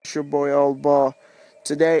It's your boy Alba.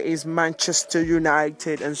 Today is Manchester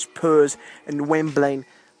United and Spurs in Wembley,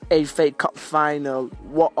 FA Cup final.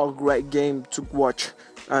 What a great game to watch.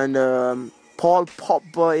 And Paul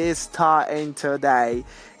Pogba is starting today.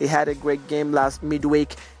 He had a great game last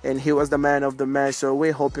midweek and he was the man of the match. So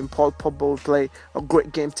we're hoping Paul Pogba will play a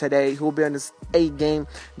great game today. He'll be on his A game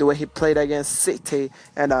the way he played against City.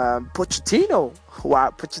 And Pochettino. Wow,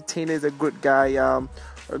 Pochettino is a good guy.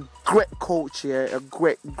 A great coach here. A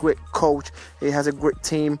great coach. He has a great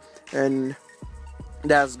team and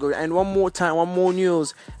that's good. And one more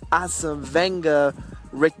news. Arsene Wenger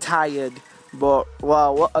retired. But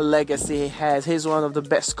wow, what a legacy he has. He's one of the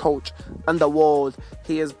best coach in the world.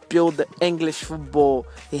 He has built the English football.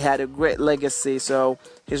 He had a great legacy. So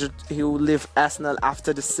he will leave Arsenal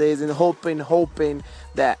after the season, hoping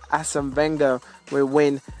that Arsene Wenger will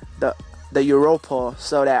win the Europa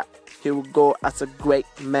so that he will go as a great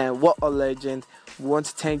man. What a legend. We want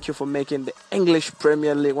to thank you for making the English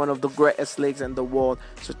Premier League one of the greatest leagues in the world.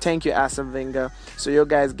 So thank you, Arsene Wenger. So you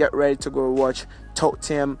guys get ready to go watch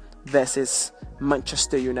Tottenham versus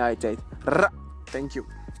Manchester United. Thank you.